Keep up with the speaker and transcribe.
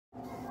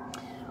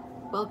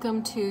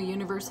Welcome to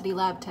University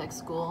Lab Tech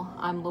School.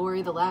 I'm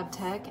Lori, the lab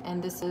tech,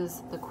 and this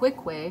is the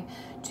quick way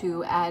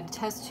to add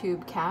test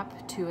tube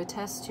cap to a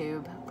test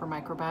tube for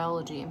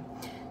microbiology.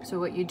 So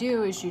what you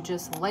do is you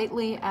just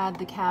lightly add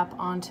the cap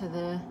onto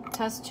the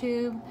test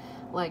tube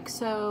like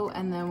so,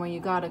 and then when you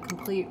got a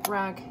complete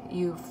rack,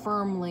 you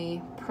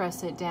firmly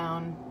press it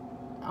down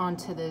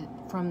onto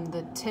from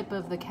the tip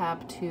of the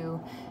cap to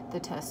the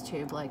test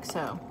tube like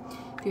so.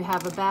 If you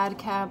have a bad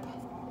cap,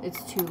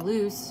 it's too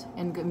loose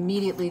and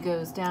immediately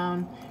goes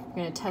down, you're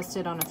going to test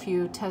it on a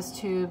few test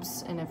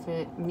tubes, and if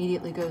it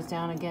immediately goes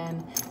down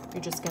again,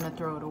 you're just going to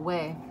throw it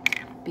away,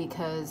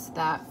 because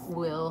that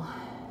will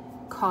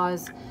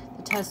cause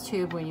the test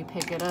tube, when you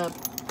pick it up,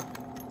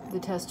 the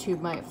test tube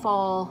might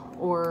fall,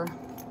 or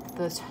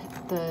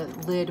the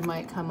lid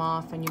might come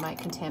off and you might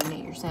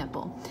contaminate your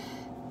sample.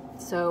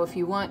 So if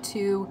you want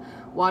to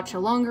watch a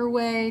longer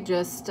way,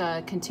 just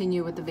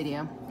continue with the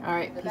video. All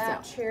right, peace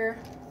out. Here,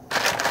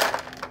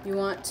 you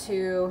want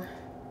to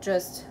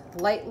just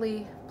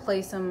lightly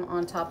place them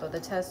on top of the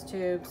test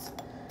tubes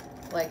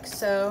like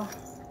so,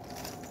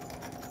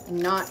 and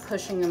not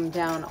pushing them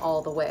down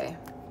all the way.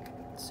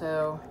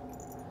 So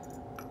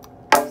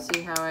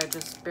see how I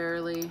just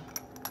barely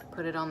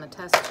put it on the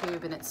test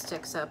tube and it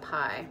sticks up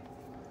high.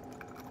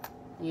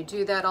 You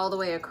do that all the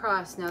way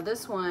across. Now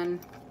this one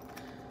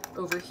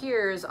over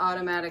here is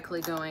automatically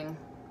going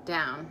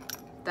down.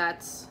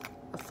 That's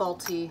a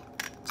faulty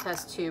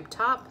test tube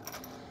top.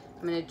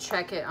 I'm going to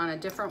check it on a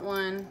different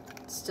one.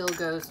 It still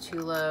goes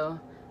too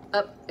low.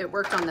 It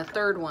worked on the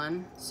third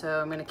one, so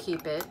I'm going to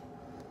keep it.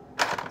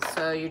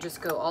 So you just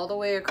go all the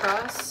way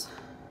across.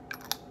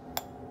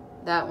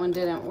 That one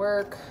didn't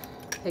work.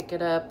 Pick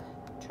it up,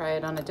 try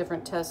it on a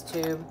different test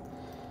tube.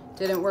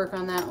 Didn't work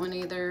on that one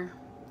either.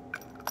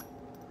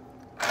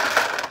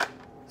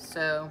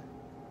 So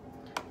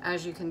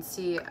as you can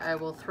see, I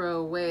will throw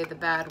away the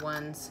bad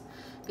ones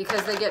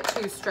because they get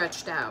too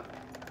stretched out.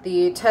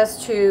 The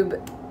test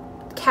tube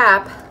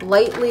cap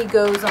lightly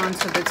goes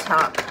onto the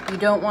top. You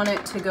don't want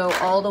it to go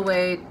all the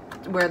way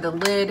where the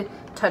lid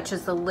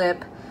touches the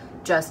lip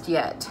just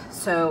yet.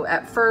 So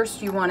at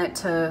first you want it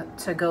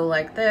to go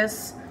like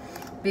this,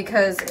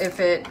 because if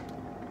it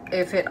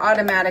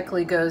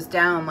automatically goes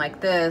down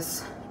like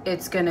this,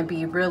 it's going to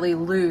be really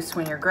loose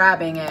when you're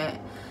grabbing it,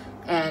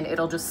 and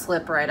it'll just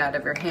slip right out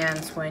of your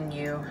hands when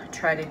you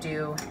try to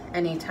do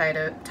any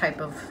type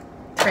of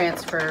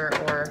transfer.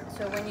 Or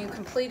so when you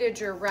completed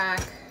your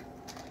rack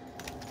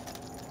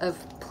of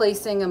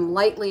placing them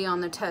lightly on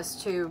the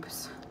test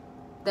tubes,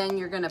 then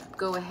you're going to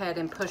go ahead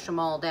and push them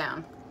all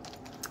down.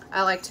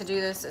 I like to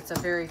do this. It's a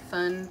very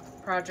fun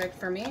project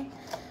for me,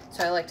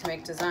 so I like to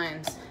make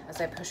designs as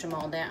I push them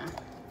all down.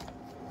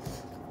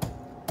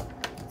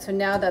 So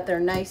now that they're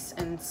nice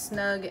and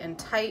snug and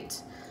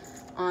tight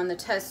on the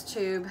test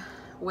tube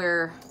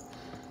where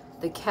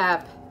the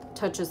cap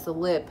touches the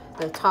lip,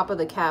 the top of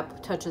the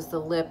cap touches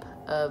the lip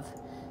of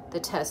the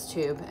test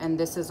tube, and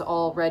this is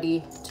all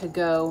ready to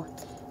go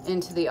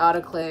into the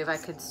autoclave. I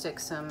could stick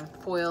some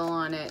foil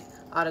on it,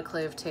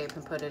 autoclave tape,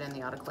 and put it in the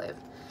autoclave.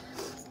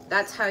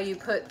 That's how you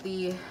put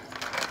the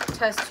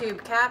test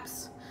tube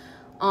caps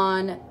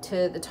on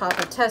to the top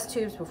of test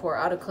tubes before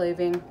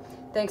autoclaving.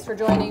 Thanks for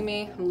joining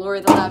me. I'm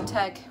Lori, the lab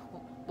tech.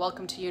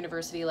 Welcome to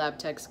University Lab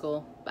Tech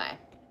School. Bye.